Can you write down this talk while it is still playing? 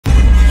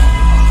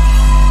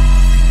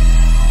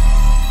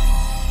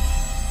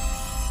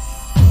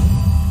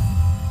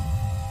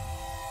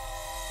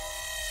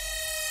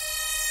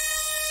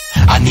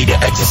need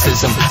an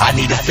exorcism, I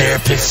need a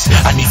therapist.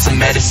 I need some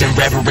medicine,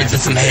 reverence, and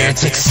some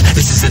heretics.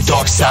 This is the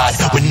dark side,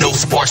 with no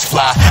sparks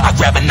fly. I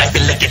grab a knife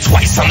and lick it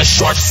twice on the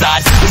sharp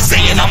side. They're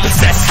saying I'm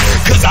possessed,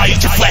 cause I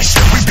eat your flesh.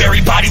 We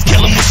bury bodies,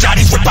 kill them with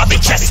shotties, rip out their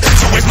chests.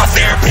 So where's my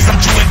therapist?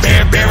 I'm doing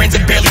bare barons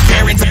and barely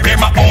bearing to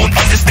bear my own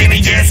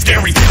understanding. Yeah, it's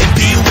scary, and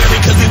be wary,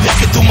 cause we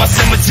walking through my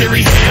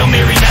cemetery. Hail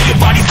Mary, now your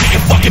body's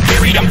getting fucking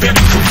buried. I'm very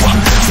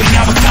corrupt, so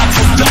now I got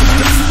to dump.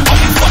 All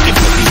you fucking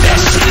pussies that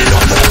shit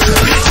on the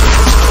bitch.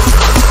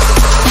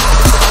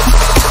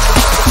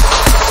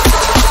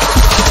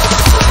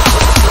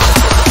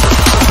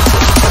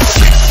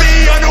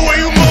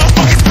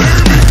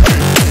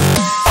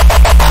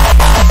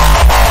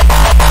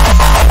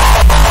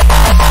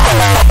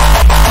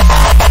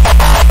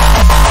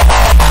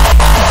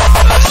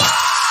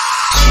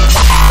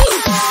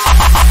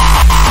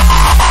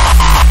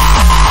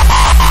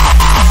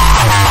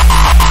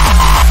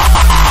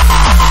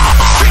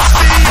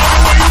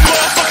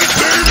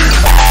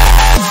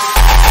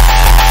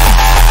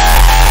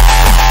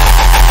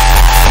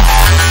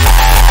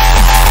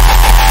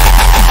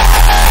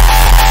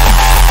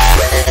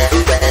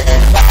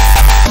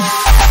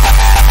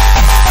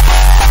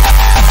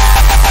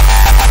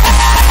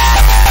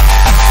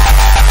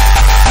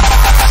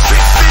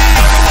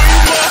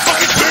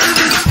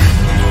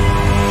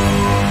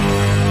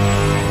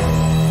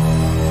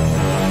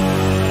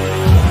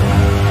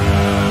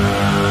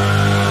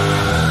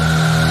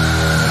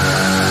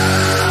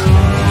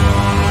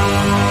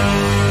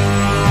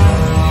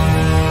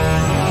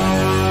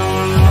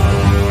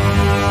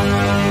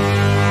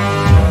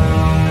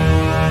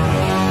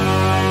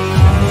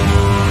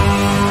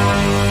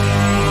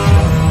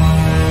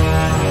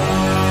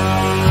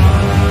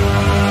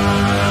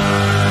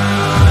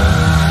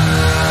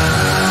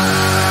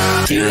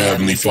 Dear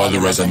Heavenly Father,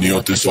 as I kneel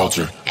at this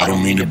altar, I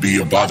don't mean to be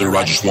a bother,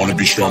 I just want to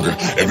be stronger.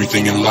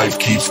 Everything in life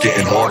keeps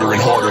getting harder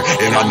and harder,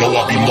 and I know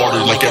I'll be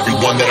martyred like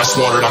everyone that I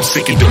slaughtered. I'm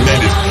sick and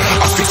demented,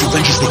 I stick to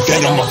syringes with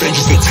venom. My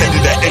vengeance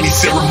intended at any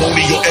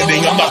ceremonial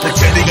ending. I'm not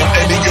pretending I'm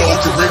ending your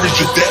whole career is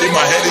just dead, and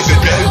my head is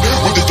embedded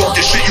with the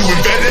darkest shit you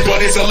invented. But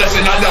it's a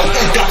lesson I know,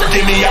 God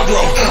forgive me, I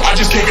grow. I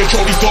just can't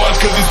control these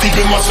thoughts cause it's deep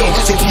in my soul.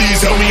 So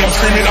please help me, I'm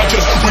screaming, I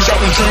just wish I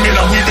was dreaming.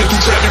 I'm weaving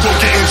through traffic while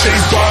getting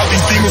chased by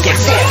these demons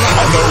like fuck.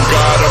 I know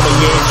God, I'm a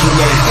little too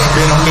late.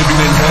 Man, I'm living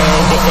in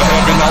hell, but for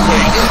heaven I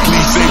wait.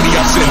 Please save me,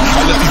 I've sinned,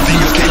 I let these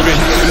demons cave in.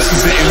 This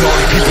is it and all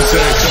the people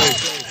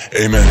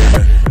say,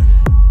 amen.